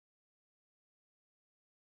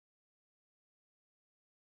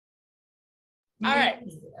All right.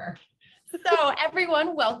 So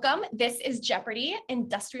everyone, welcome. This is Jeopardy,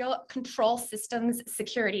 Industrial Control Systems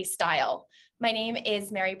Security Style. My name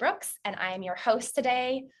is Mary Brooks, and I am your host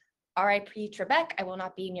today. R.I.P. Trebek, I will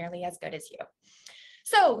not be nearly as good as you.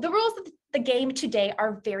 So the rules of the game today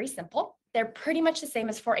are very simple. They're pretty much the same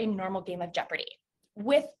as for a normal game of Jeopardy,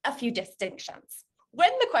 with a few distinctions.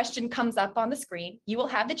 When the question comes up on the screen, you will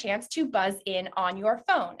have the chance to buzz in on your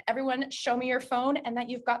phone. Everyone show me your phone and that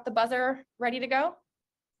you've got the buzzer ready to go.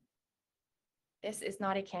 This is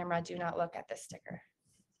not a camera. Do not look at this sticker.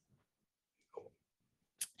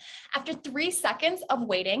 After 3 seconds of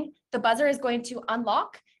waiting, the buzzer is going to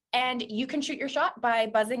unlock and you can shoot your shot by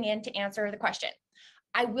buzzing in to answer the question.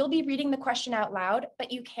 I will be reading the question out loud, but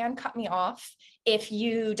you can cut me off if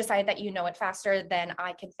you decide that you know it faster than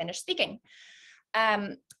I can finish speaking.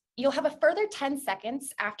 You'll have a further 10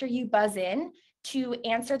 seconds after you buzz in to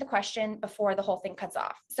answer the question before the whole thing cuts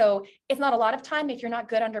off. So it's not a lot of time if you're not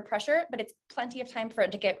good under pressure, but it's plenty of time for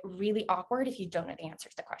it to get really awkward if you don't know the answer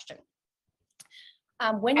to the question.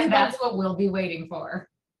 That's what we'll be waiting for.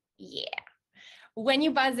 Yeah. When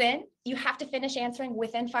you buzz in, you have to finish answering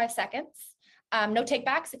within 5 seconds. No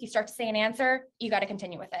takebacks. If you start to say an answer, you got to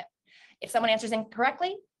continue with it. If someone answers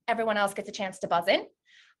incorrectly, everyone else gets a chance to buzz in.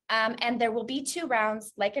 And there will be 2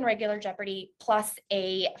 rounds, like in regular Jeopardy, plus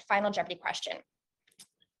a final Jeopardy question.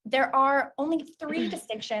 There are only 3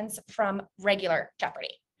 distinctions from regular Jeopardy.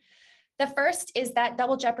 The first is that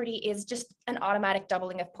double Jeopardy is just an automatic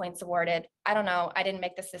doubling of points awarded. I don't know, I didn't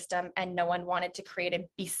make the system and no one wanted to create a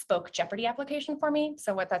bespoke Jeopardy application for me.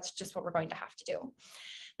 So that's just what we're going to have to do.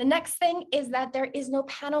 The next thing is that there is no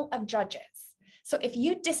panel of judges. So if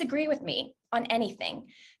you disagree with me on anything,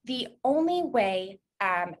 the only way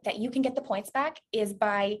that you can get the points back is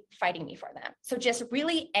by fighting me for them. So just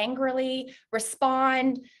really angrily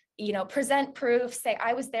respond, present proof, say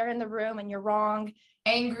I was there in the room and you're wrong.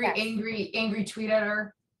 Angry tweet at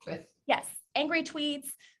her with. Yes, angry tweets.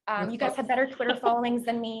 You guys have better Twitter followings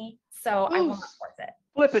than me, so I will not force it.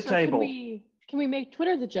 Flip a table. Can we make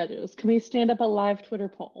Twitter the judges? Can we stand up a live Twitter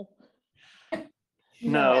poll?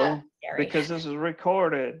 No, because this is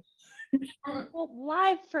recorded. Well,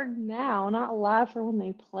 live for now, not live for when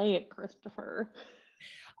they play it, Christopher.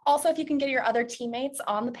 Also, if you can get your other teammates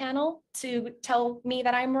on the panel to tell me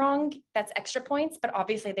that I'm wrong, that's extra points, but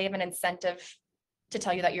obviously they have an incentive to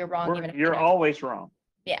tell you that you're wrong. Even if you're always wrong.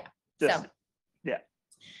 Yeah. Yeah.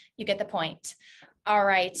 You get the point. All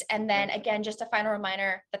right. And then again, just a final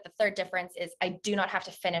reminder that the third difference is I do not have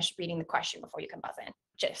to finish reading the question before you can buzz in.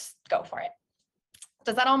 Just go for it.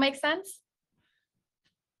 Does that all make sense?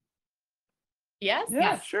 Yes? Yeah,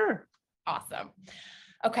 yes. Sure. Awesome.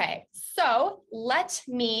 Okay, so let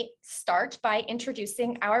me start by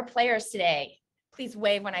introducing our players today. Please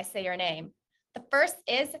wave when I say your name. The first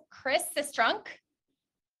is Chris Sistrunk,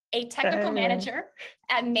 a technical manager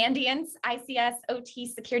at Mandiant's ICS-OT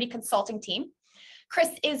security consulting team. Chris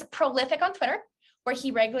is prolific on Twitter, where he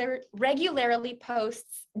regularly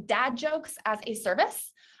posts dad jokes as a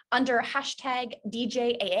service under hashtag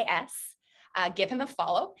DJAAS. Give him a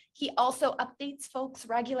follow. He also updates folks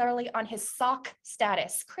regularly on his sock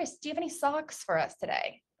status. Chris, do you have any socks for us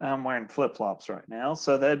today? I'm wearing flip-flops right now,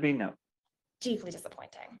 so that'd be no. Deeply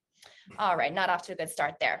disappointing. All right, not off to a good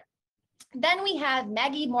start there. Then we have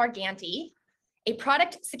Maggie Morganti, a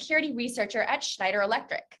product security researcher at Schneider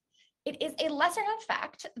Electric. It is a lesser-known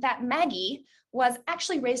fact that Maggie was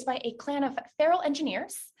actually raised by a clan of feral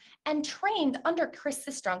engineers and trained under Chris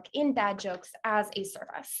Sistrunk in dad jokes as a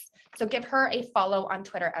service. So give her a follow on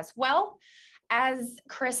Twitter as well, as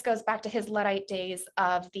Chris goes back to his Luddite days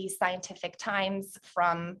of the Scientific Times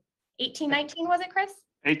from 1819, was it, Chris?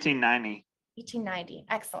 1890. 1890,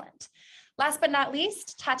 excellent. Last but not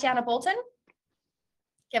least, Tatyana Bolton.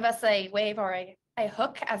 Give us a wave or a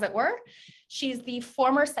hook, as it were. She's the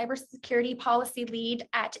former cybersecurity policy lead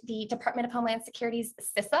at the Department of Homeland Security's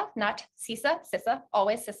CISA, not CISA, CISA,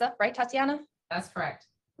 always CISA, right, Tatyana? That's correct.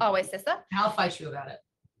 Always CISA. I'll fight you about it.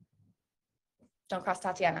 Don't cross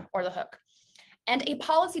Tatyana or the hook. And a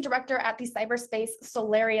policy director at the Cyberspace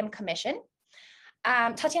Solarium Commission.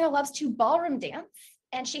 Tatyana loves to ballroom dance,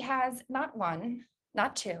 and she has not 1,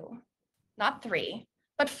 not 2, not 3,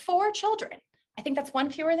 but 4 children. I think that's 1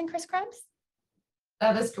 fewer than Chris Krebs.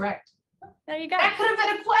 That is correct. There you go. That could have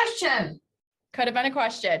been a question. Could have been a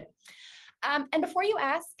question. And before you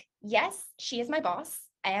ask, yes, she is my boss.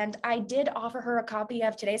 And I did offer her a copy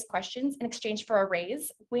of today's questions in exchange for a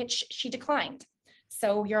raise, which she declined.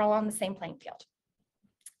 So you're all on the same playing field.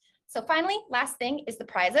 So finally, last thing is the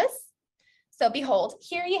prizes. So behold,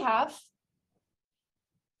 here you have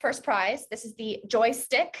first prize. This is the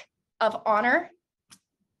joystick of honor.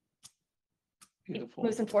 It Beautiful.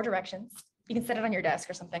 moves in 4 directions. You can set it on your desk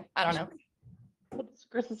or something. I don't know. What's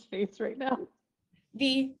Chris's face right now?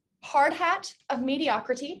 The hard hat of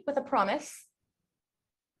mediocrity with a promise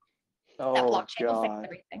that Oh, blockchain will fix God.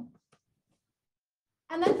 everything.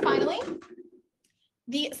 And then finally,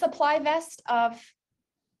 the supply vest of,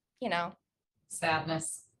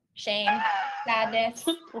 Sadness. shame, sadness.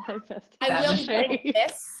 Life vest. I will be Sadness. putting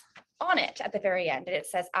this on it at the very end, and it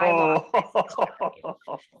says, I lost.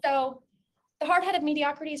 Oh. So the hard hat of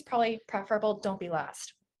mediocrity is probably preferable. Don't be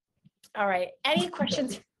last. All right. Any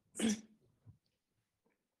questions?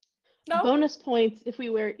 No? Bonus points if we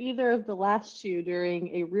wear either of the last 2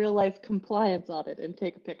 during a real life compliance audit and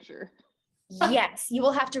take a picture. Yes, you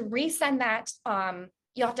will have to resend that.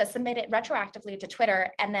 You'll have to submit it retroactively to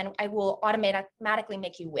Twitter, and then I will automatically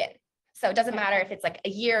make you win. So it doesn't matter if it's like a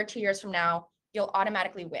year or 2 years from now, you'll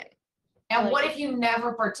automatically win. And Like what it. if you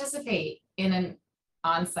never participate in an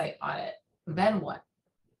on-site audit? Then what?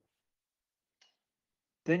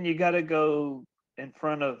 Then you gotta go in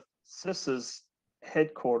front of CIS's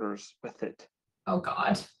headquarters with it. Oh,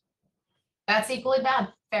 God. That's equally bad.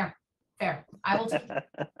 Fair, fair. I will take it.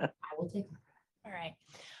 I will take it. All right.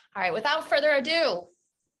 All right. Without further ado,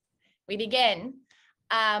 we begin.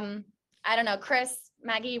 I don't know, Chris,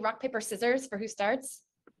 Maggie, rock, paper, scissors for who starts?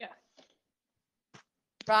 Yeah.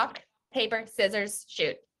 Rock, paper, scissors,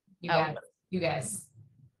 shoot. You Oh. guys, you guys.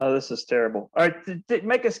 Oh, this is terrible. All right,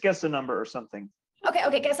 make us guess a number or something.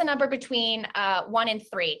 Okay. Guess a number between 1 and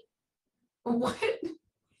 3. What?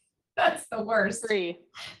 That's the worst. 3.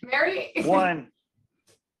 Mary? 1.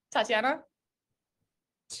 Tatyana?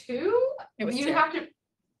 2? It was You 2. have to,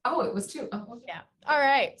 oh, it was 2. Oh, okay. Yeah. All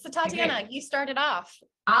right. So Tatyana, you started off.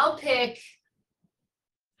 I'll pick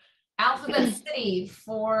Alphabet City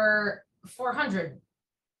for 400.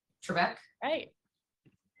 Trebek. Right.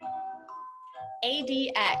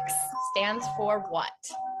 ADX stands for what?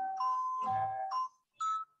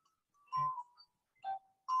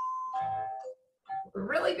 We're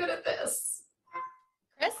really good at this.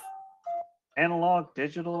 Chris? Analog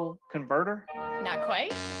digital converter? Not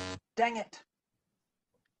quite. Dang it.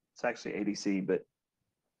 It's actually ADC, but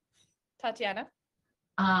Tatyana?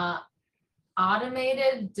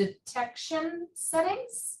 Automated detection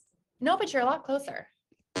settings. No, but you're a lot closer.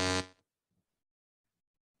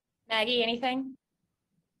 Maggie, anything?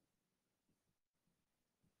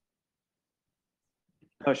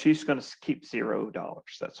 no, she's gonna keep $0.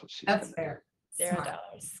 That's what she's That's gonna fair. $0. Smart.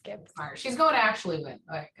 Skip. Smart. She's going to actually win.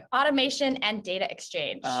 All right, go. Automation and data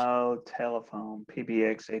exchange. do. Oh, telephone,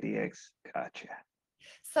 PBX, ADX. Gotcha.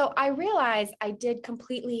 So I realized I did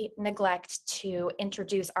completely neglect to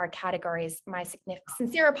introduce our categories. My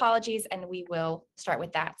sincere apologies, and we will start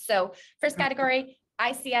with that. So first category,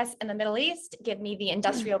 ICS in the Middle East. Give me the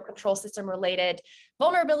industrial control system related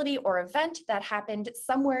vulnerability or event that happened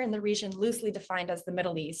somewhere in the region loosely defined as the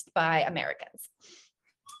Middle East by Americans.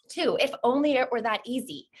 2, if only it were that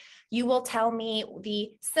easy, you will tell me the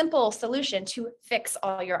simple solution to fix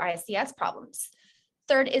all your ICS problems.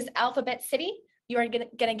 3rd is Alphabet City. You are going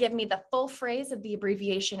to give me the full phrase of the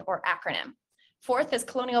abbreviation or acronym. 4th is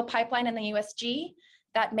Colonial Pipeline in the USG.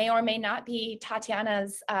 That may or may not be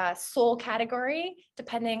Tatyana's sole category,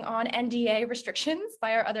 depending on NDA restrictions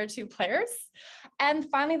by our other 2 players. And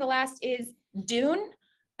finally, the last is Dune.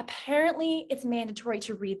 Apparently, it's mandatory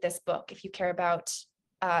to read this book if you care about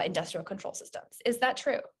industrial control systems. Is that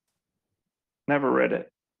true? Never read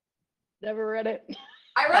it. Never read it.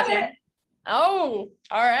 I read it. Oh,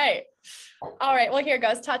 all right. All right, well, here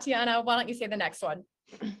goes. Tatyana, why don't you say the next one?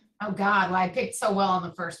 Oh, God. Well, I picked so well on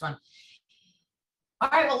the first one. All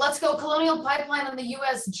right, well, let's go Colonial Pipeline on the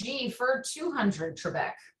USG for 200,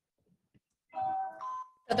 Trebek.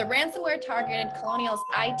 So the ransomware targeted Colonial's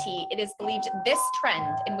IT. It is believed this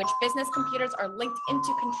trend in which business computers are linked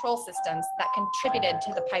into control systems that contributed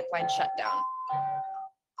to the pipeline shutdown.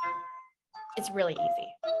 It's really easy.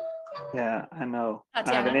 Yeah, I know. I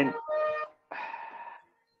have an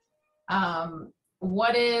Tatyana?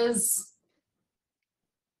 What is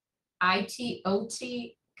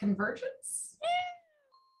IT/OT convergence?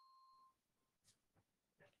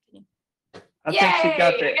 I think she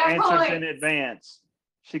got Yay, the I got answers in points. advance.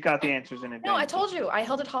 She got the answers in advance. No, I told you, I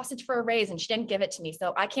held it hostage for a raise and she didn't give it to me.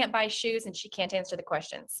 So I can't buy shoes and she can't answer the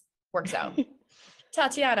questions. Works out.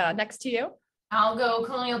 Tatyana, next to you. I'll go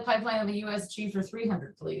Colonial Pipeline on the USG for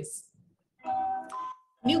 300, please.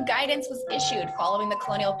 New guidance was issued following the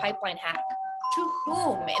Colonial Pipeline hack. To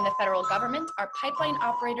whom in the federal government are pipeline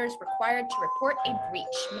operators required to report a breach?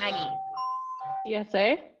 Maggie.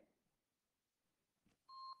 ESA?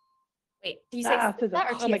 Wait, do you say To the,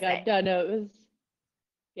 that or TSA? oh my god, no, it was,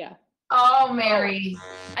 yeah. Oh, Mary.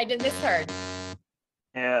 I did misheard.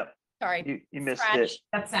 Yeah, Sorry. you missed Scratch. it.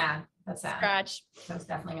 That's sad. That's sad. Scratch. I was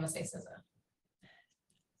definitely gonna say scissor.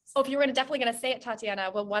 Oh, if you were definitely gonna say it,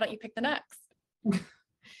 Tatyana, well, why don't you pick the next?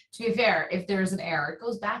 To be fair, if there's an error, it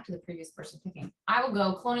goes back to the previous person picking. I will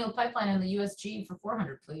go Colonial Pipeline in the USG for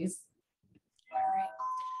 400, please.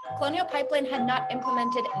 Colonial Pipeline had not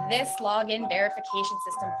implemented this login verification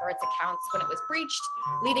system for its accounts when it was breached,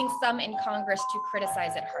 leading some in Congress to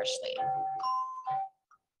criticize it harshly.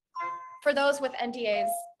 For those with NDAs,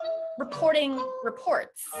 reporting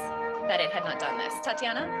reports that it had not done this.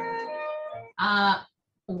 Tatyana?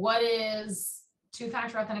 What is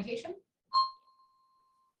two-factor authentication?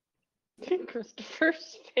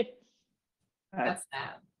 Christopher's face. I That's sad.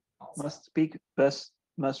 also. must speak,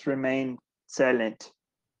 must remain silent.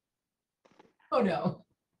 Oh, no.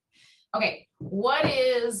 Okay, what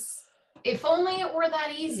is, if only it were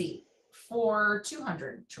that easy for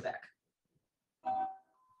 200, Trebek?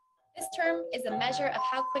 This term is a measure of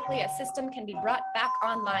how quickly a system can be brought back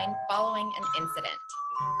online following an incident.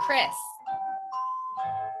 Chris?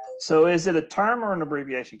 So is it a term or an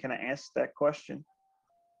abbreviation? Can I ask that question?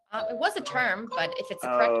 It was a term, but if it's a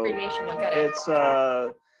correct Oh, abbreviation, you'll get it. It's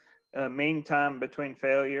a mean time between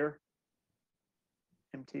failure.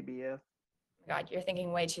 MTBF. God, you're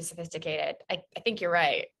thinking way too sophisticated. I think you're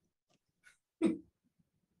right.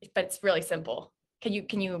 But it's really simple. Can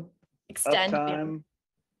you extend? Uptime.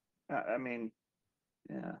 I mean,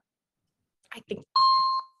 yeah. I think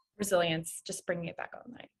resilience, just bringing it back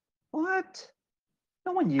online. What?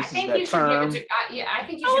 No one I uses think that you should term. give it to, yeah, I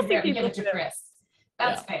think you I should think give he's it to looking at- Chris.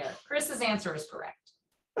 That's fair. Chris's answer is correct.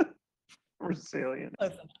 Resilience.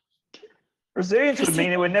 Close enough. Resilience would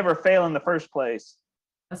mean it would never fail in the first place.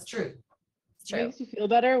 That's true. It's true. Makes you feel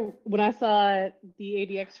better. When I saw the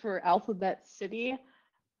ADX for Alphabet City,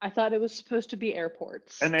 I thought it was supposed to be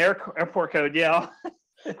airports. An airport code, yeah.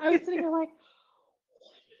 I was sitting there like,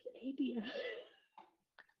 what is ADX?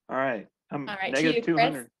 All right. I'm All right, to negative you,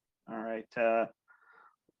 200. All right.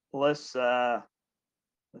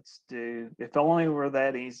 Let's do, if only were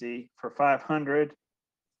that easy for 500.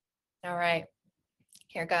 All right,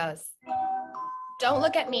 here goes. Don't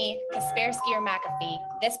look at me, Kaspersky or McAfee.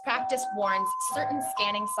 This practice warns certain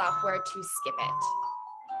scanning software to skip it.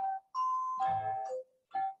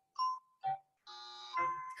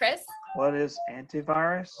 Chris? What is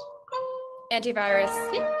antivirus? Antivirus.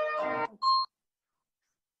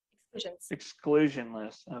 Exclusions. Exclusion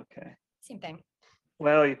list. Okay. Same thing.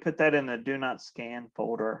 Well, you put that in the do not scan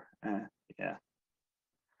folder. Yeah.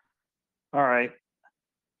 All right.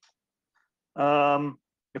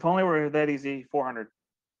 If only were that easy, 400.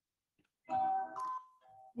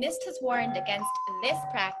 NIST has warned against this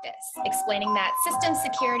practice, explaining that system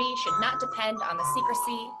security should not depend on the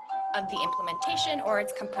secrecy of the implementation or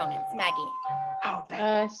its components. Maggie.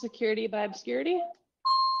 Oh, Security by obscurity.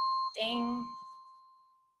 Ding.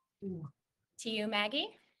 To you, Maggie.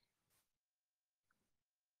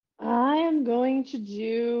 I am going to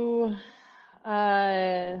do,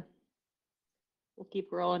 we'll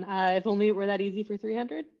keep rolling. If only it were that easy for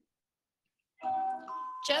 300.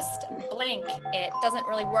 Just blank. It doesn't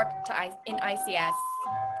really work in ICS.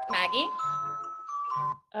 Maggie.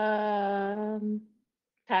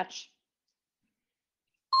 Patch.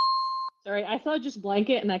 Sorry, I saw just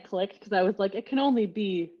blanket and I clicked because I was like, it can only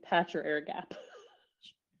be patch or air gap.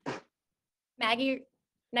 Maggie,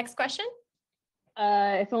 next question.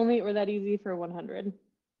 If only it were that easy for 100.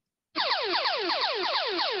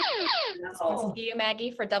 To you,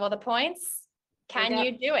 Maggie, for double the points. Can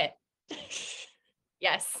you do it?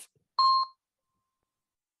 Yes.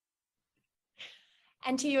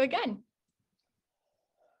 And to you again.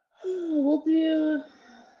 We'll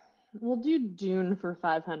do Dune for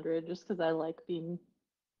 500 just because I like being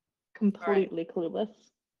completely clueless.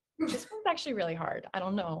 This one's actually really hard. I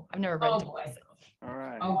don't know. I've never read Oh it boy. myself. all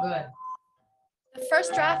right. Oh, good. The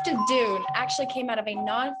first draft of Dune actually came out of a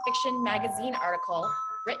nonfiction magazine article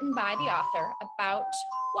written by the author about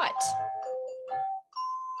what?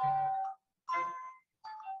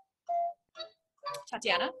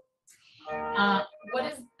 Tatyana? What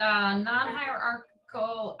is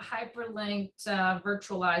non-hierarchical hyperlinked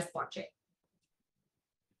virtualized blockchain?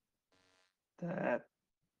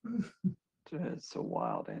 That's a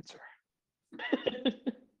wild answer.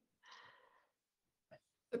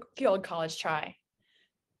 The old college try.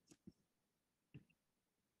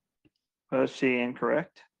 Was she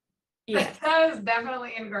incorrect? Yes, That is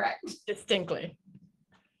definitely incorrect. distinctly.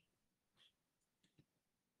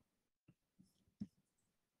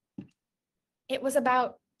 It was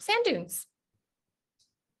about sand dunes.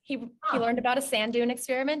 He learned about a sand dune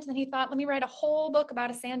experiment and he thought, let me write a whole book about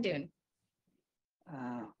a sand dune.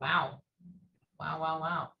 Wow.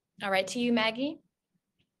 Wow. All right, to you, Maggie.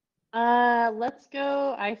 Let's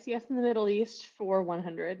go ICS in the Middle East for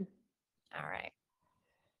 100. All right.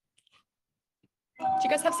 Do you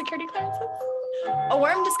guys have security clearances? A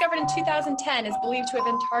worm discovered in 2010 is believed to have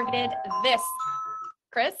been targeted this.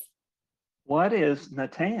 Chris? What is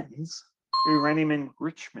Natan's uranium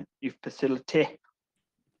enrichment facility?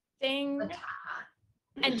 Ding.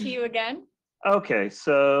 And to you again. Okay,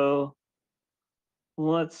 so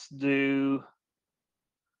let's do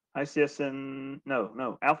ICS in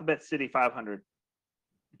Alphabet City 500.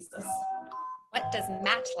 Jesus. What does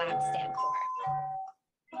MATLAB stand for?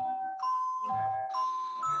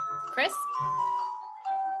 Chris?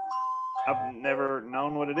 I've never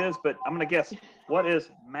known what it is, but I'm gonna guess. What is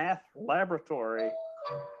math laboratory?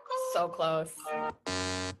 So close.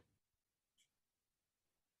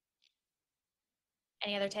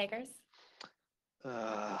 Any other takers?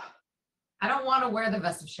 I don't want to wear the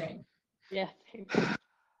vest of shame. Yeah.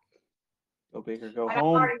 Go big or go I'm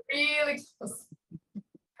home. already really close.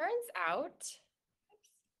 Turns out.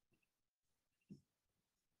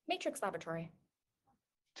 Matrix laboratory.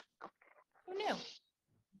 Who knew?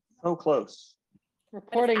 So close.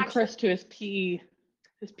 Reporting actually- Chris to his PE.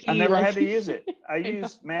 I never had to license. use it. I know.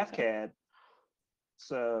 used MathCAD.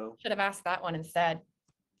 So Should have asked that one instead.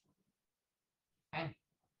 Okay.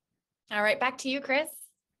 All right, back to you, Chris.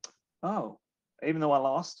 even though I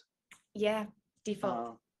lost. Yeah,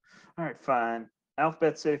 default. All right, fine.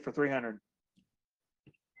 Alphabet City for 300.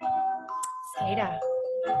 Seda.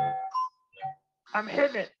 I'm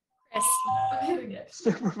hitting it. Chris. I'm hitting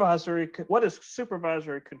it. What is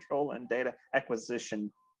supervisory control and data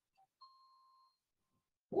acquisition?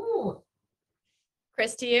 Ooh,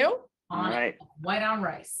 Chris, to you. All on right, white on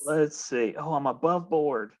rice. let's see. Oh, I'm above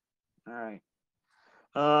board. All right.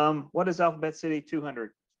 What is Alphabet City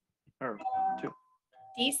 200? Or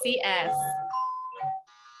DCS.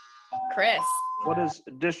 Chris. what is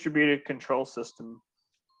distributed control system?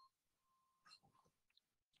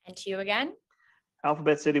 And to you again.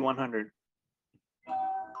 Alphabet City 100.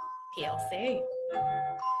 PLC. Maybe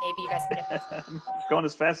you guys can get this. I'm going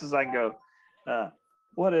as fast as I can go.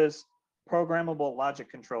 What is programmable logic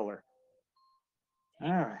controller? All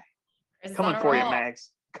right. Chris is Coming on a for you, roll. Mags.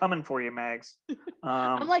 Coming for you, Mags.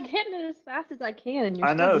 I'm like hitting it as fast as I can, and you're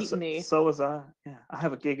I still know. beating So, me. so was I. Yeah, I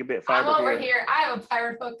have a gigabit I'm fiber over here. I have a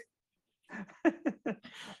pirate hook. I think the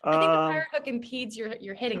pirate hook impedes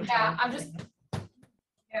your hitting Yeah, time. I'm just.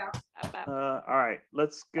 all right,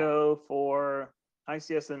 let's go for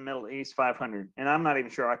ICS in the Middle East 500. And I'm not even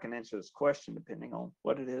sure I can answer this question depending on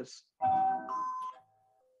what it is.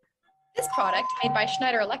 This product, made by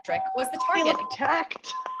Schneider Electric, was the They target. look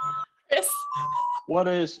attacked. Chris. What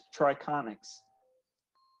is Triconics?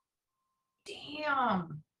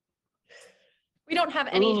 Damn. We don't have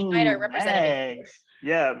any Schneider Ooh, representatives. Mags.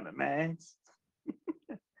 Yeah, Mags.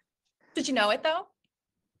 Did you know it though?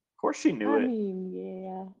 Of course she knew I it. mean,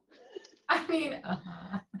 yeah. I mean,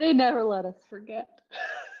 They never let us forget.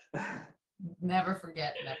 never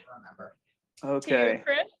forget, never remember. To you, Okay.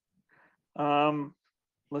 Chris.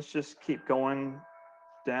 Let's just keep going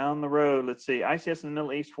down the road. Let's see. ICS in the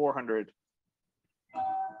Middle East 400.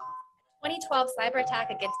 2012 cyber attack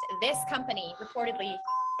against this company, reportedly.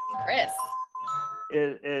 Chris.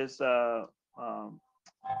 It is it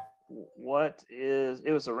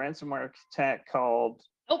was a ransomware attack called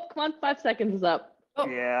Oh, come on, 5 seconds is up. Oh,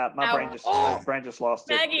 yeah, my ow. brain just lost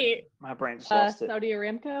it. Maggie. My brain just lost it. Saudi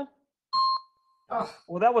Aramco. Oh,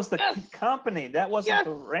 Well, that was the Yes. company. That wasn't Yes.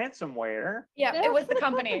 the ransomware. Yeah, That's it was the the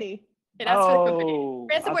company. It asked for the company. Oh,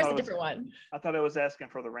 I Ransomware's thought a it was- different one. I thought it was asking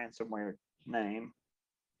for the ransomware name.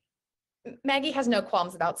 Maggie has no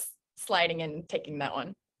qualms about sliding and taking that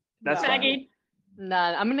one. That's No. fine. Maggie.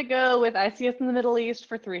 None. I'm gonna go with ICS in the Middle East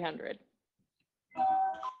for 300.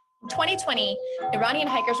 In 2020, Iranian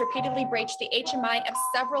hikers repeatedly breached the HMI of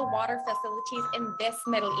several water facilities in this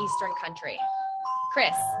Middle Eastern country.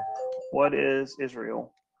 Chris. What is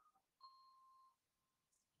Israel?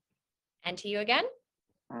 And to you again.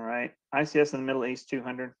 All right. ICS in the Middle East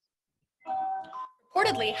 200.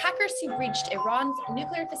 Reportedly, hackers who breached Iran's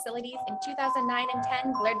nuclear facilities in 2009 and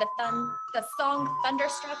 10 blared the song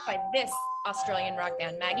Thunderstruck by this Australian rock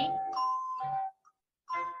band. Maggie?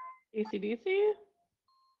 AC/DC?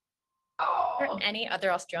 Or oh. any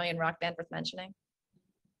other Australian rock band worth mentioning?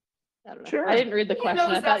 I don't know. Sure. I didn't read the Who question.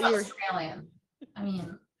 knows I thought that's you were. Australian. I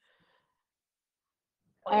mean,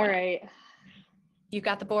 All right. You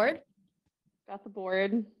got the board? Got the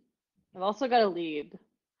board. I've also got a lead.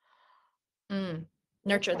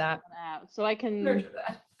 Nurture that. Out, so I can nurture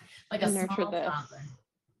that. Like a nurture small this. toddler.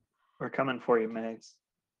 We're coming for you, Mags.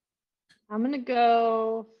 I'm gonna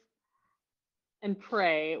go and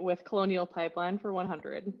pray with Colonial Pipeline for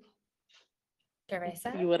 100. Survey See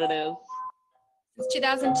says. what it is. Since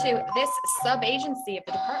 2002, this sub-agency of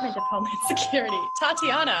the Department of Homeland Security.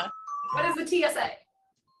 Tatyana. What is the TSA?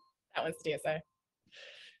 That was TSA.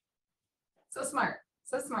 So smart,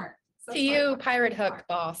 so smart. So To smart. you, Pirate Hook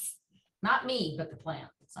boss. Not me, but the plant.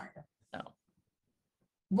 Sorry. No.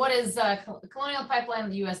 What is Colonial Pipeline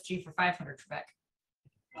of the USG for 500, Trebek?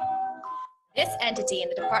 This entity in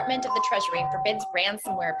the Department of the Treasury forbids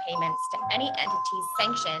ransomware payments to any entities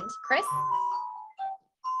sanctioned. Chris?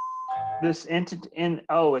 This entity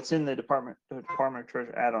it's in the Department of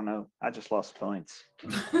Treasury. I don't know. I just lost points.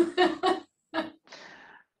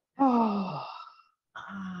 Oh,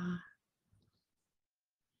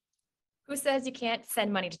 Who says you can't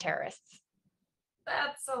send money to terrorists?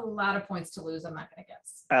 That's a lot of points to lose. I'm not gonna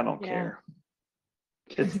guess. I don't Yeah.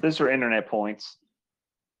 care. These are internet points.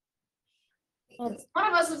 One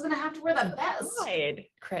of us is gonna have to wear the best. Right,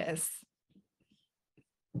 Chris.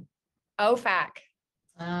 OFAC.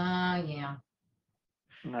 Yeah.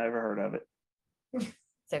 Never heard of it.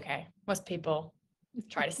 It's okay. Most people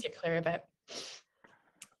try to steer clear of it.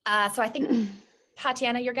 So I think,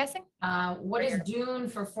 Tatyana, you're guessing? What is Dune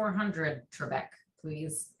for 400, Trebek,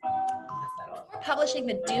 please? Before publishing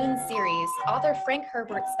the Dune series, author Frank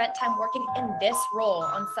Herbert spent time working in this role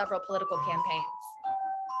on several political campaigns.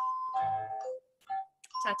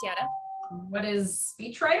 Tatyana? What is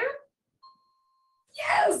speechwriter?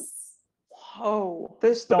 Yes. whoa.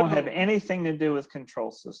 This don't have anything to do with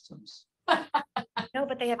control systems. No,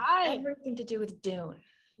 but they have I- everything to do with Dune.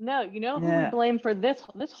 No, you know who Yeah. we blame for this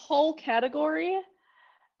whole category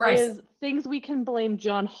Bryce. is things we can blame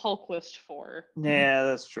John Hultquist for. Yeah,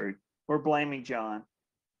 that's true. We're blaming John.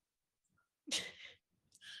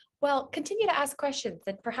 Well, continue to ask questions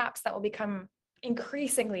and perhaps that will become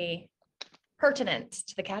increasingly pertinent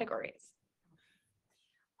to the categories.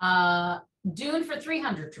 Dune for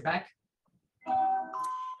 300, Trebek.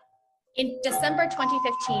 In December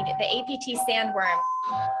 2015, the APT sandworm,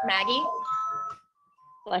 Maggie,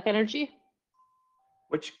 Black energy.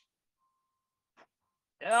 Which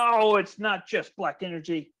it's not just black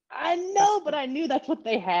energy. I know, but I knew that's what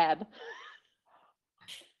they had.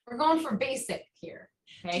 We're going for basic here.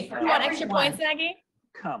 Okay. you want extra points, Maggie?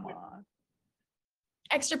 Come on.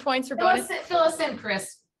 Extra points for Fill us, bonus? fill us in,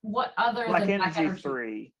 Chris. What other Black than energy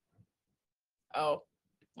 3. Oh,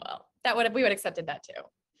 well, we would have accepted that too.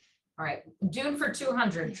 All right. Dune for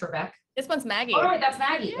 200, Trebek. This one's Maggie. All right, that's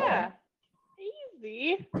Maggie. Yeah.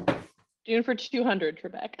 Easy. June for 200,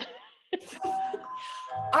 Trebek.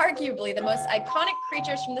 Arguably, the most iconic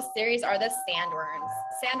creatures from the series are the sandworms.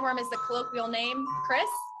 Sandworm is the colloquial name, Chris,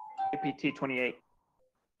 APT 28.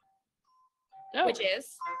 Oh, which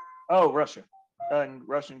is Oh, Russia. And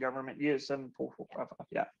Russian government use 74455.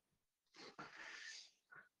 Yeah.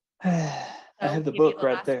 I have the Give you book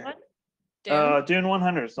right last there. one. Dune. Dune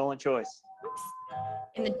 100 is the only choice. Oops.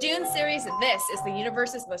 In the Dune series, this is the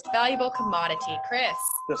universe's most valuable commodity. Chris,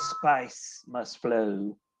 The spice must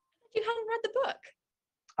flow. you hadn't read the book.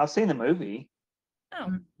 I've seen the movie.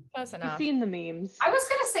 Oh, close I've enough. seen the memes. I was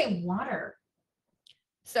gonna say water.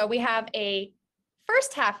 So we have a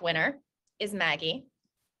first half winner is Maggie.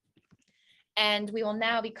 And we will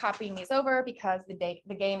now be copying these over because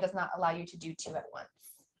the game does not allow you to do two at once.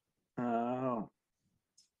 Oh.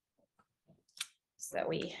 So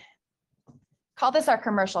we call this our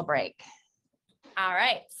commercial break. All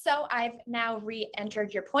right, so I've now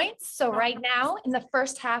re-entered your points. So right now in the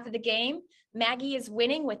first half of the game, Maggie is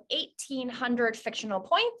winning with 1,800 fictional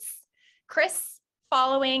points. Chris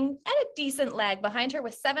following at a decent lag behind her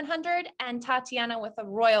with 700 and Tatyana with a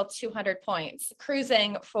royal 200 points,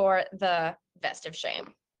 cruising for the vest of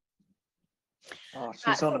shame. Oh,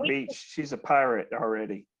 she's so on the we- beach. She's a pirate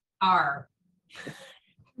already. R.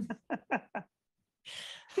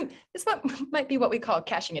 This might be what we call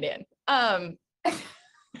cashing it in. All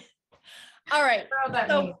right, Throw that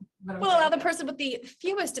So, means, but we'll allow the okay. person with the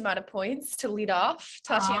fewest amount of points to lead off.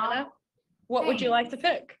 Tatyana, Aw, what would you like to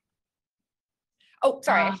pick? Oh,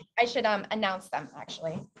 sorry, I should announce them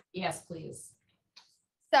actually. Yes, please.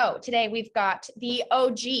 So today we've got the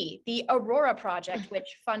OG, the Aurora project,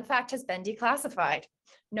 which fun fact has been declassified.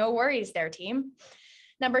 No worries there, team.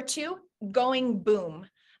 Number 2, Going Boom.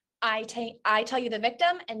 I tell you the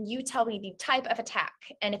victim and you tell me the type of attack.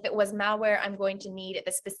 And if it was malware, I'm going to need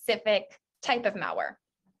the specific type of malware.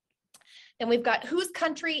 Then we've got Whose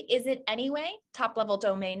Country Is It Anyway? Top level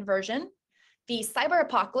domain version. The cyber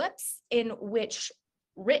apocalypse, in which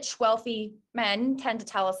rich, wealthy men tend to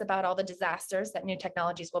tell us about all the disasters that new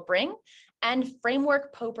technologies will bring. And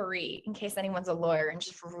framework potpourri, in case anyone's a lawyer and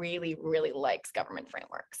just really, really likes government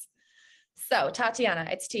frameworks. So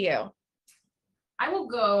Tatyana, it's to you. I will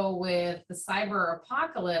go with the cyber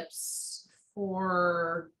apocalypse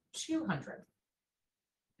for 200.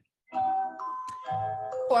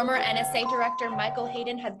 Former NSA Director Michael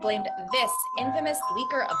Hayden has blamed this infamous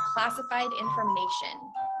leaker of classified information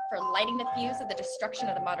for lighting the fuse of the destruction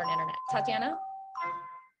of the modern internet. Tatyana?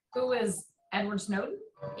 Who is Edward Snowden?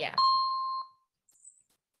 Yeah.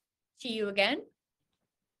 To you again.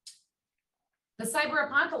 The cyber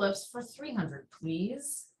apocalypse for 300,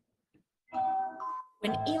 please.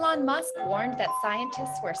 When Elon Musk warned that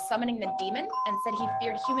scientists were summoning the demon and said he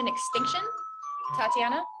feared human extinction.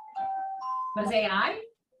 Tatyana? Was AI?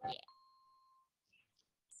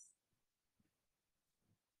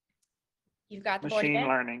 You've got the board Machine again.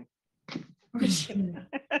 learning. Machine.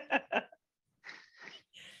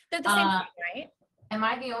 They're the same thing, right? Am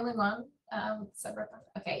I the only one?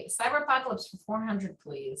 Okay, cyber apocalypse for 400,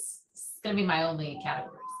 please. It's gonna be my only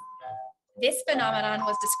category. This phenomenon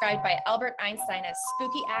was described by Albert Einstein as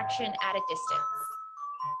spooky action at a distance.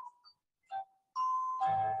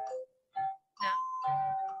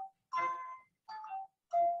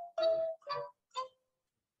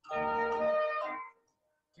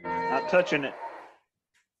 Not touching it.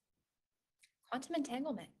 Quantum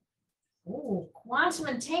entanglement. Oh, quantum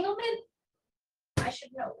entanglement? I should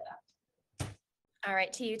know that. All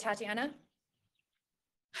right, to you, Tatyana.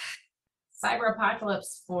 Cyber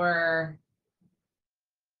apocalypse for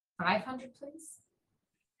 500, please.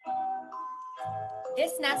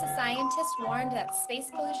 This NASA scientist warned that space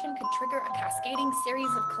pollution could trigger a cascading series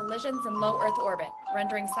of collisions in low Earth orbit,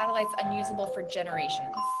 rendering satellites unusable for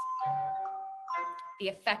generations. The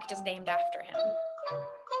effect is named after him.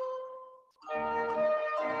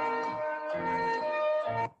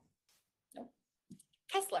 Nope.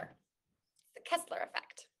 Kessler. The Kessler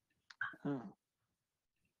effect. Oh.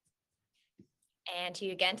 And to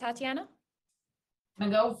you again, Tatyana. I'm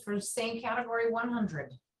gonna go for same category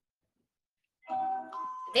 100.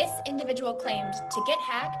 This individual claimed to get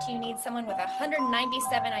hacked, you need someone with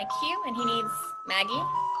 197 IQ, and he needs Maggie.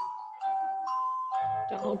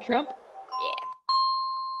 Donald Trump. Yeah.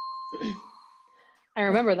 I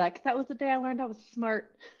remember that because that was the day I learned I was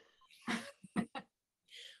smart.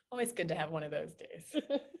 Always good to have one of those days.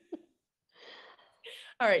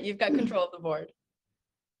 All right, you've got control of the board.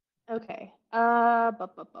 Okay.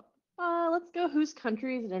 Let's go whose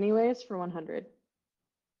country is it anyways for 100.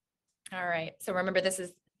 All right, so remember this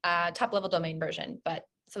is top level domain version, but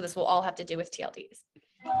so this will all have to do with TLDs.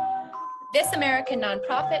 This American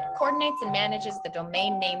nonprofit coordinates and manages the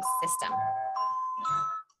domain name system.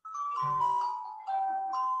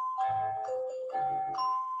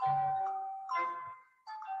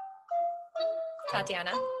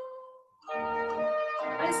 Tatyana.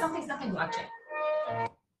 Why is something blockchain?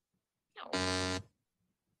 No.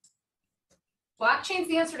 Blockchain's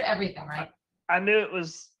the answer to everything, right? I knew it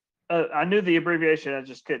was. I knew the abbreviation. I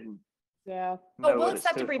just couldn't. Yeah. know Oh, we'll what it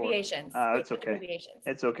accept stood for. abbreviations. Oh, We'll it's accept okay. Abbreviations.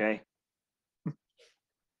 It's okay.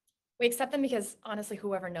 We accept them because honestly,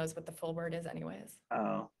 whoever knows what the full word is anyways.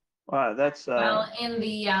 Oh, wow. That's Well, in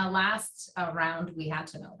the last round, we had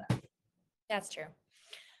to know that. That's true.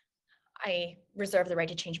 I reserve the right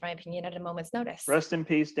to change my opinion at a moment's notice. rest in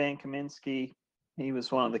peace, Dan Kaminsky. He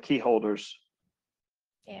was one of the key holders.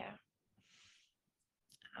 Yeah.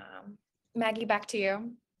 Maggie, back to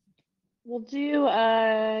you. We'll do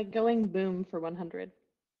going boom for 100.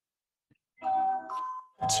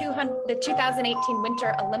 The 2018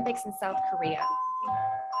 Winter Olympics in South Korea.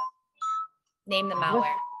 Name the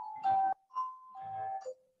malware.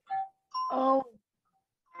 Oh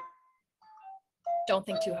Don't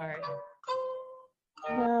think too hard.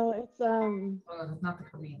 no, it's Oh, it's not the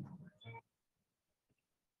Korean one.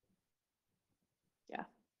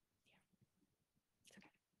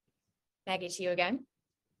 Maggie, to you again.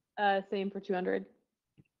 same for 200.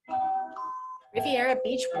 Riviera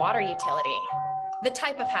Beach water utility. The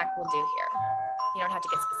type of hack will do here. You don't have to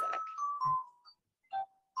get specific.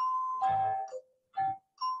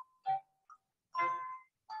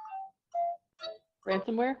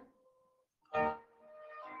 Ransomware.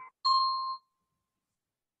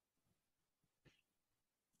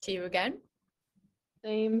 To you again.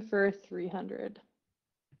 Same for 300.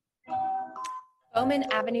 Bowman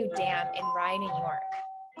Avenue Dam in Rye, New York.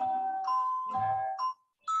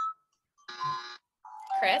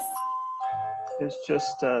 Chris? It's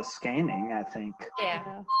just scanning, I think. Yeah,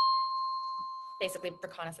 basically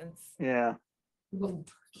reconnaissance. Yeah. Ooh,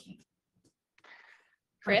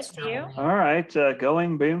 Chris, to you? All right.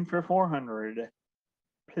 Going boom for 400,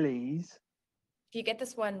 please. If you get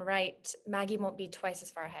this one right, Maggie won't be twice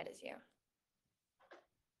as far ahead as you.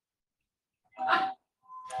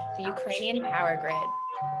 The Ukrainian power grid.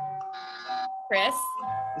 Chris,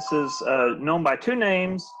 This is known by two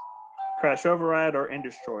names, Crash Override or End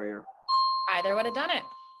Destroyer. either would have done it.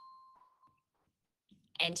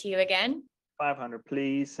 And to you again. 500,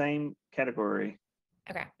 please. Same category.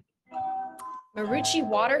 Okay. Marucci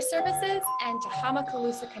Water Services and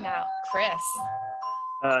Tahamacalusa Canal. Chris,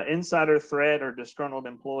 Insider threat or disgruntled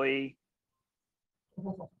employee.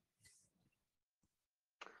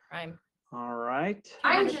 Rhyme. All right.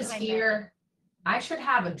 I'm Behind just that. here. I should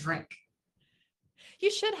have a drink.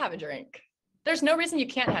 You should have a drink. There's no reason you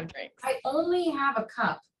can't have drinks. I only have a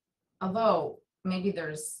cup, although maybe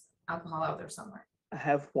there's alcohol out there somewhere. I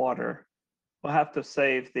have water. We'll have to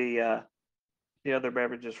save the other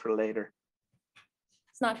beverages for later.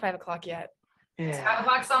 It's not 5 o'clock yet. It's Yeah. 5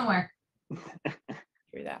 o'clock somewhere.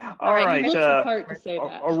 Hear that. All right. What's the part to say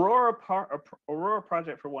that? Aurora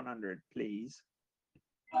project for 100, please.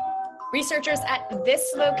 Researchers at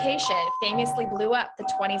this location famously blew up the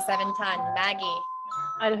 27-ton Maggie.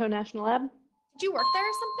 Idaho National Lab? Did you work there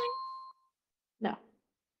or something? No.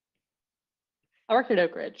 I worked at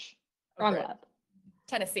Oak Ridge. Wrong Okay. lab.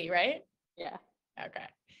 Tennessee, right? Yeah. Okay.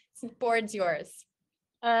 So board's yours.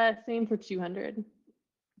 Same for 200.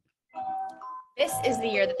 This is the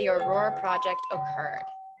year that the Aurora project occurred.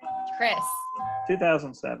 Chris,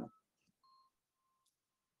 2007.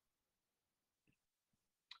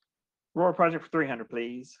 Aurora project for 300,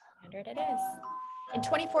 please. 100 it is. In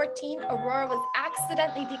 2014, Aurora was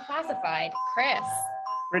accidentally declassified. Chris,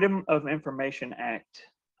 Freedom of Information Act.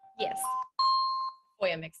 yes.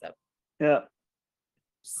 FOIA mix-up. Yeah.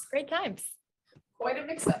 Great times. Quite a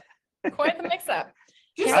mix-up. Quite the mix-up.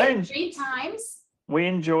 Did you I say en- 3 times? We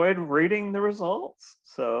enjoyed reading the results.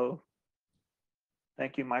 So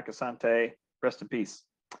thank you, Mike Asante. Rest in peace.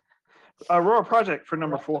 Aurora project for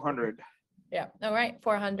number 400. Yeah. All right.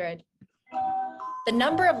 400. The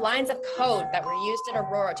number of lines of code that were used in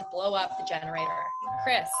Aurora to blow up the generator.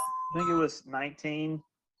 Chris, I think it was 19.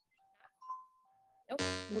 Nope.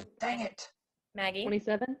 Dang it. Maggie,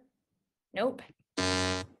 27? nope.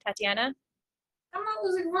 Tatyana, I'm not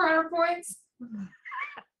losing 400 points.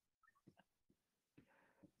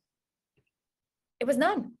 it was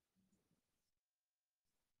none.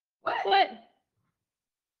 What? What?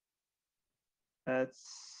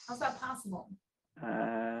 That's How's that possible?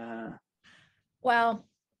 Well,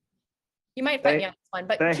 you might fight They- me on this one,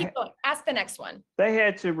 but they- keep going. Ask the next one. they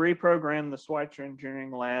had to reprogram the Schweitzer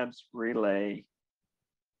Engineering Labs relay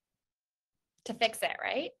To fix it,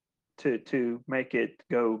 right? to make it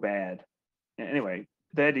go bad. Anyway,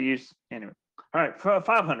 they had to use anyway. All right,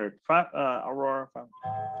 500. Aurora. 500.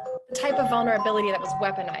 The type of vulnerability that was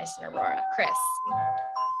weaponized in Aurora. Chris,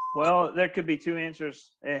 Well, there could be two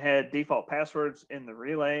answers. It had default passwords in the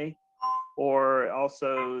relay, or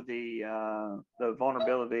also the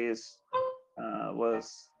vulnerabilities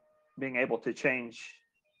was being able to change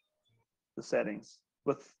the settings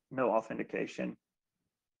with no authentication.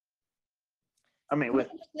 I mean, with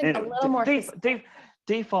a little more.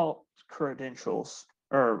 default credentials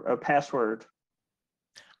or a password.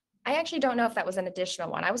 I actually don't know if that was an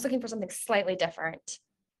additional one. I was looking for something slightly different.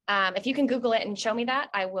 If you can Google it and show me that,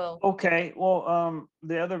 I will. Okay, well,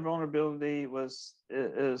 the other vulnerability had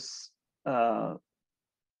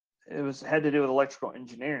to do with electrical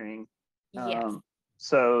engineering. Yes.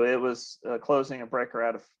 So it was closing a breaker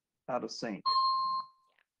out of sync.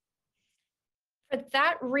 For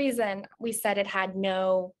that reason, we said it had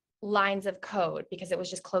no lines of code because it was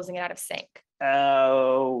just closing it out of sync.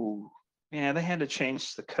 Oh, yeah, they had to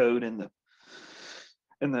change the code in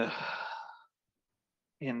the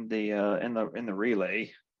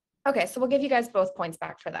relay. Okay, so we'll give you guys both points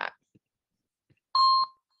back for that.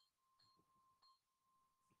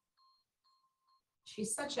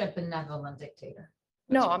 She's such a benevolent dictator.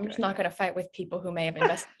 No, That's I'm just okay. not going to fight with people who may have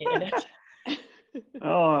investigated it.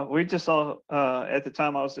 Oh, we just saw at the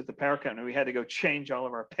time I was at the power company, we had to go change all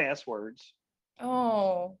of our passwords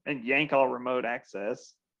Oh, and yank all remote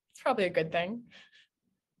access it's probably a good thing.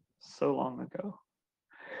 so long ago.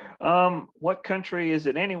 What country is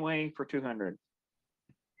it anyway for 200?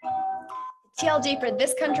 TLD for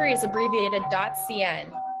this country is abbreviated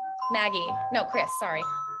 .cn. Maggie, no, Chris, sorry.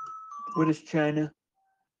 What is China?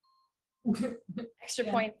 Extra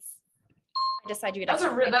Yeah. points. I decide you get That was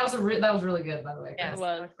extra points. that was really good, by the way. Yes. It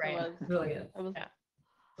was. great. It was. Really good. It was.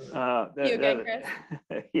 You again, Chris?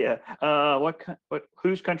 Yeah.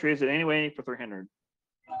 Whose country is it anyway for 300?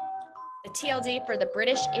 The TLD for the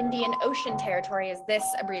British Indian Ocean Territory is this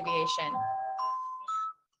abbreviation.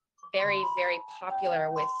 Very, very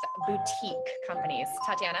popular with boutique companies.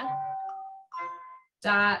 Tatyana?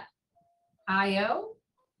 .io.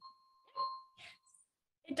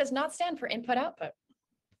 It does not stand for input output.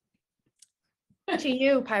 To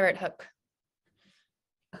you, Pirate Hook.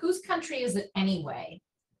 Whose country is it anyway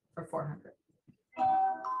for 400?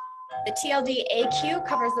 The TLD AQ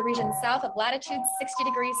covers the region south of latitude 60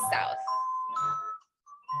 degrees south.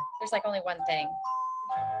 There's like only one thing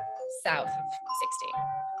south of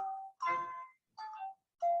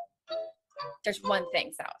 60. There's one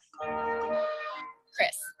thing south.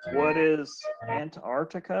 Chris. What is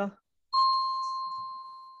Antarctica?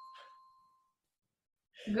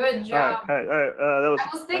 Good job. That was. I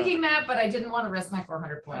was thinking that, but I didn't want to risk my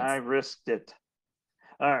 400 points. I risked it.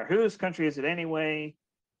 All right, whose country is it anyway?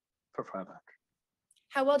 For 500.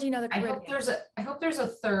 How well do you know the I Caribbean? hope there's a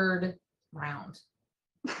third round.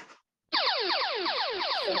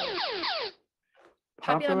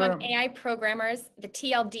 Popular among AI programmers, the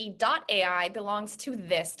TLD.ai belongs to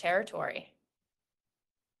this territory.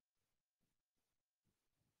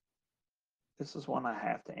 This is one I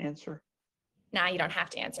have to answer. Nah, you don't have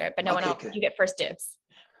to answer it, but no one Okay, else. good. You get first dibs.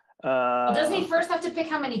 Doesn't he first have to pick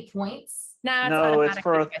how many points? Nah, No, it's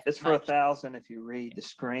for automatically it's for 1,000 if you read the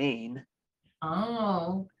screen.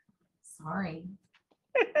 Oh, sorry.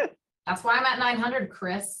 That's why I'm at 900,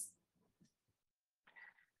 Chris.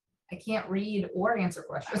 I can't read or answer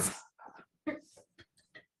questions.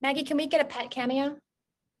 Maggie, can we get a pet cameo?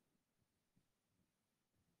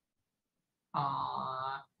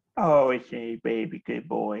 Aw. Oh, it's a baby good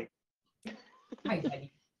boy. Hi,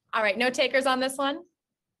 Betty. All right, no takers on this one?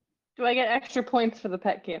 Do I get extra points for the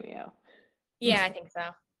pet cameo? Yeah, I think so.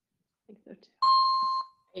 I think so too.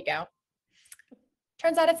 There you go.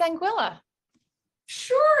 Turns out it's Anguilla.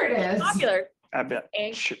 Sure it is. Popular. I bet.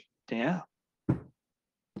 Okay. Yeah.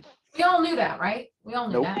 We all knew that, right? We all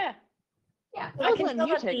knew Nope. that. Yeah, Yeah. I I was can letting tell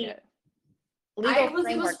you that take the it. legal It was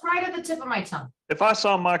framework. right at the tip of my tongue. If I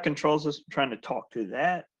saw my control system trying to talk to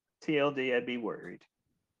that TLD, I'd be worried.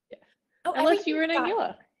 Oh, Unless you were in everything's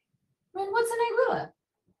got- Anguilla. I mean, what's an Anguilla?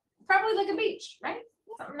 Probably like a beach, right?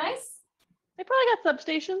 Something nice. They probably got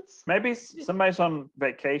substations. Maybe somebody's on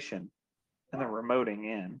vacation and they're remoting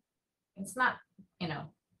in. It's not,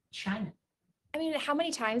 China. I mean, how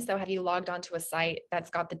many times though have you logged onto a site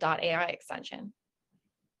that's got the .ai extension?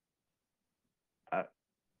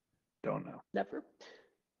 Don't know. Never.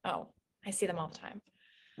 Oh, I see them all the time.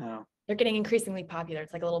 No. They're getting increasingly popular.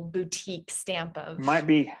 It's like a little boutique stamp of. Might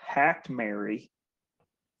be hacked Mary.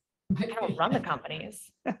 I don't run the companies.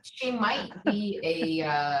 She might be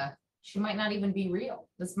she might not even be real.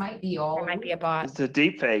 This might be all There might be a bot. It's a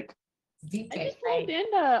deep fake. deep I fake. just logged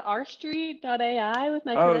into rstreet.ai with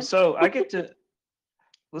my Oh, credentials. so I get to,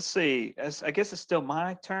 let's see, I guess it's still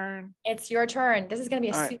my turn. It's your turn. This is going to be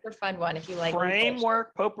a All right. super fun one if you like.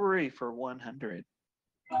 Framework potpourri for 100.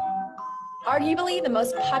 Arguably the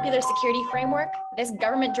most popular security framework. This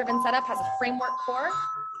government-driven setup has a framework core.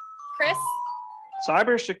 Chris,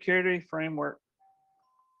 Cybersecurity framework.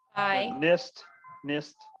 hi. NIST.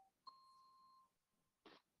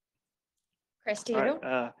 Chris, to All you.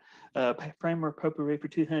 right, framework potpourri for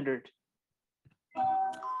 200.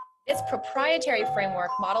 This proprietary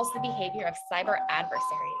framework models the behavior of cyber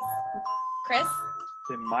adversaries. Chris,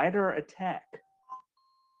 The MITRE attack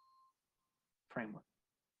framework.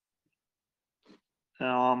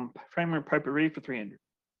 Framework potpourri for 300.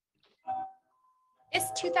 this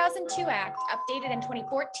 2002 Act, updated in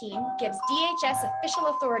 2014, gives DHS official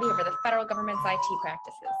authority over the federal government's IT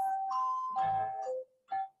practices.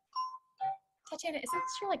 Tatyana, is this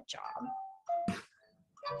your job?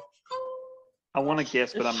 I want to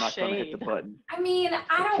guess, but The I'm not going to hit the shade. button. I mean,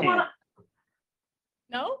 I don't can't. want to.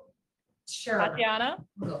 No? Sure, Tatyana?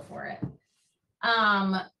 we'll go for it.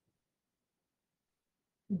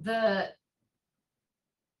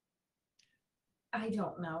 I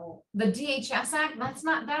don't know. The DHS Act,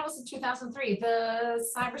 that was in 2003. The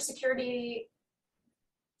cybersecurity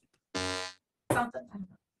something. I don't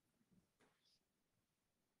know.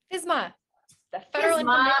 FISMA, the Federal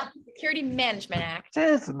FISMA. Information Security Management Act.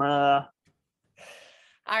 FISMA.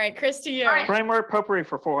 All right, Chris, to you. All right. Framework potpourri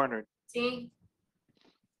for 400. See?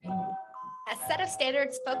 A set of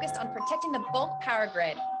standards focused on protecting the bulk power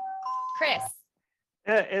grid. Chris,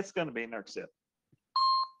 Yeah, it's going to be NERC.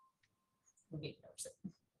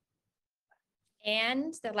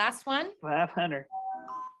 and the last one, 500.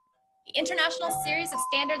 the International Series of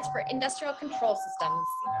Standards for Industrial Control Systems.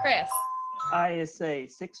 Chris, ISA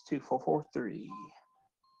 62443.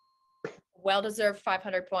 well-deserved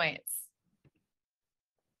 500 points.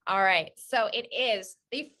 All right, so it is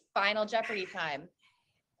the final Jeopardy time,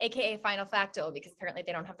 AKA final facto, because apparently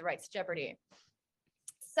they don't have the rights to Jeopardy.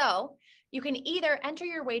 So you can either enter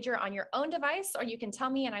your wager on your own device or you can tell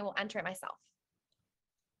me and I will enter it myself.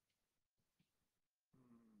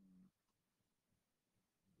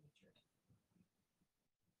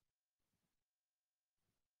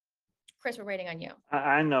 Chris, we're waiting on you.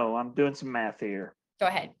 I know, I'm doing some math here. Go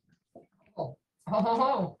ahead. Oh, Ho,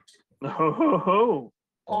 ho,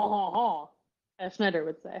 ho. As Schneider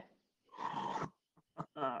would say.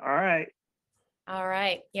 All right. All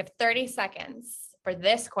right. You have 30 seconds for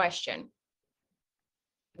this question.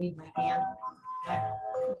 leave my hand.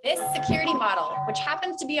 This security model, which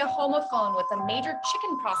happens to be a homophone with a major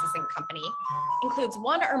chicken processing company, includes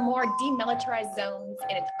one or more demilitarized zones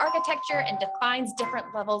in its architecture and defines different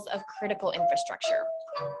levels of critical infrastructure.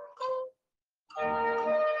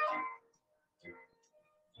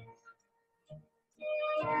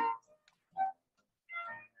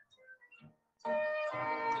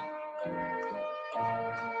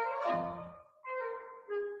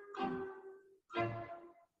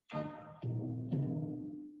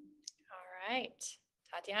 All right,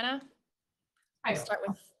 Tatyana, I I'll don't start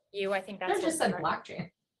with you. I think that's I just said what- blockchain.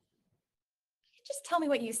 Just tell me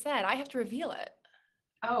what you said. I have to reveal it.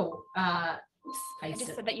 Oh, I just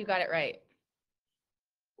Tyson said that you got it right.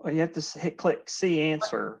 Well, you have to click see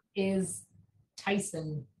answer. is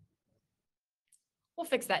Tyson. We'll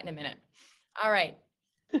fix that in a minute. All right.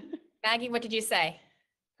 Maggie, what did you say?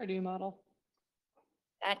 Purdue model.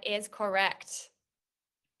 That is correct.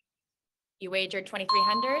 You wagered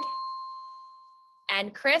 2,300.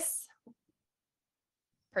 And Chris,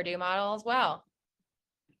 Purdue model as well.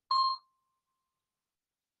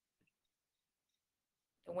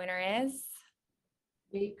 The winner is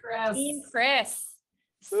Hey, Chris. Team Chris.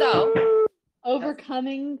 So, Woo!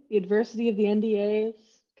 Overcoming the adversity of the NDAs.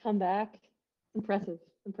 Come back. Impressive.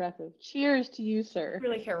 Impressive. Cheers to you, sir.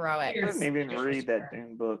 really heroic. I Cheers. didn't even read that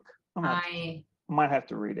Dune book. I might have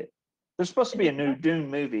to read it. There's supposed to be a new Dune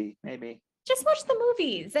movie, maybe. Just watch the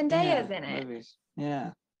movies. Zendaya's Yeah, in it. movies.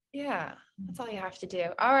 Yeah. Yeah, that's all you have to do.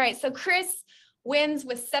 All right, so Chris wins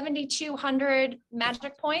with 7,200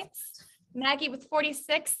 magic points. Maggie with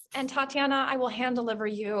 46, and Tatyana, I will hand deliver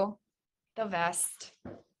you the vest.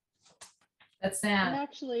 That's I'm sad.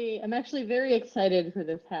 actually very excited for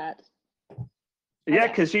this hat. Yeah, Okay.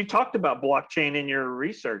 because you talked about blockchain in your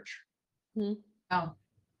research. Oh,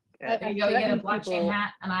 Yeah. there you go. You get a threatened blockchain people-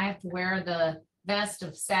 hat, and I have to wear the vest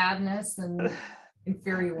of sadness and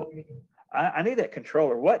inferiority. I need that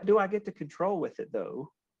controller. What do I get to control with it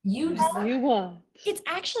though? You, You want. It's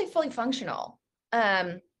actually fully functional. so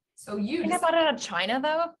I you, think I bought it out of China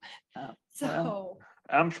though. Oh, So well.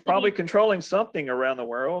 I'm probably controlling something around the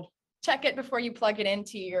world. check it before you plug it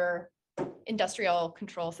into your industrial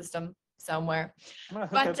control system somewhere. I'm gonna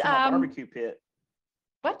hook it up But, to my barbecue pit.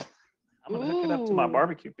 What? I'm gonna hook it up to my Ooh.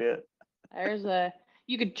 barbecue pit.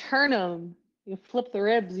 You could turn them. You can flip the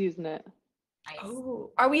ribs using it. nice.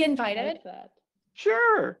 Oh, are we I invited? like that.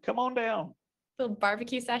 Sure, come on down. Little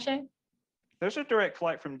barbecue session? There's a direct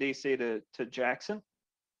flight from DC to Jackson.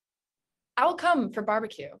 I'll come for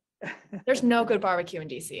barbecue. There's no good barbecue in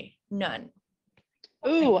DC. None.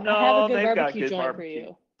 Ooh, I have No, a good they've got barbecue good joint for barbecue.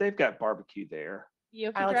 you. They've got barbecue there. You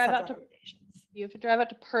have to I'll drive accept out to recommendations. you have to drive out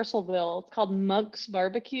to Purcellville. It's called Monk's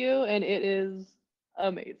Barbecue, and it is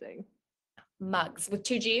amazing. Mugs with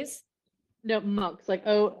 2 G's. No, Monk's like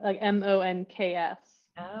MONKS.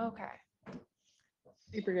 Okay.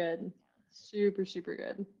 Super good. Super, super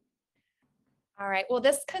good. All right. Well,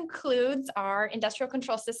 this concludes our industrial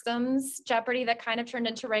control systems Jeopardy that kind of turned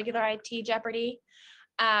into regular IT Jeopardy.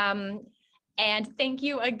 And thank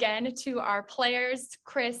you again to our players,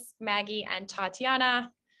 Chris, Maggie, and Tatyana.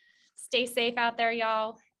 Stay safe out there,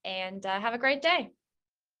 y'all, and have a great day.